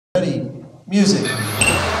Music.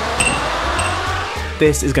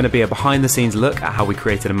 This is going to be a behind-the-scenes look at how we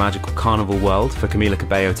created a magical carnival world for Camila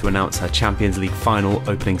Cabello to announce her Champions League final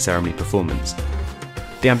opening ceremony performance.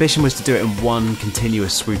 The ambition was to do it in one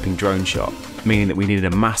continuous swooping drone shot, meaning that we needed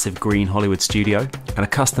a massive green Hollywood studio and a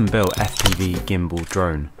custom-built FPV gimbal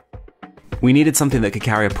drone. We needed something that could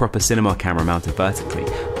carry a proper cinema camera mounted vertically,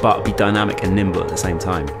 but be dynamic and nimble at the same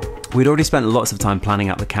time. We'd already spent lots of time planning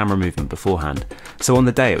out the camera movement beforehand, so on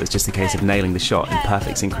the day it was just a case of nailing the shot in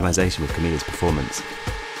perfect synchronization with Camila's performance.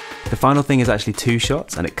 The final thing is actually 2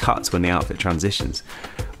 shots, and it cuts when the outfit transitions.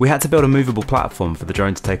 We had to build a movable platform for the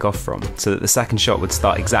drone to take off from, so that the second shot would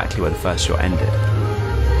start exactly where the first shot ended.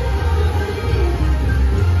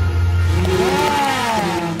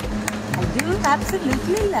 I do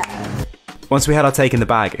absolutely love. Once we had our take in the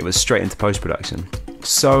bag, it was straight into post-production.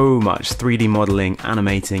 So much 3D modelling,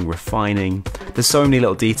 animating, refining. There's so many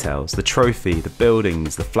little details. The trophy, the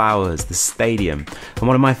buildings, the flowers, the stadium. And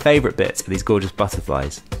one of my favourite bits are these gorgeous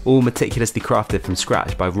butterflies. All meticulously crafted from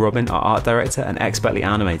scratch by Robin, our art director, and expertly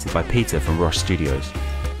animated by Peter from Roche Studios.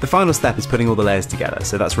 The final step is putting all the layers together,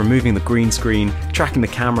 so that's removing the green screen, tracking the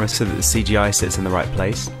camera so that the CGI sits in the right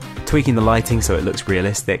place, tweaking the lighting so it looks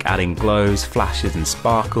realistic, adding glows, flashes and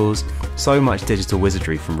sparkles. So much digital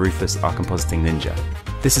wizardry from Rufus, our compositing ninja.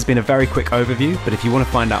 This has been a very quick overview, but if you want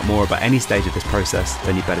to find out more about any stage of this process,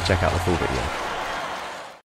 then you better check out the full video.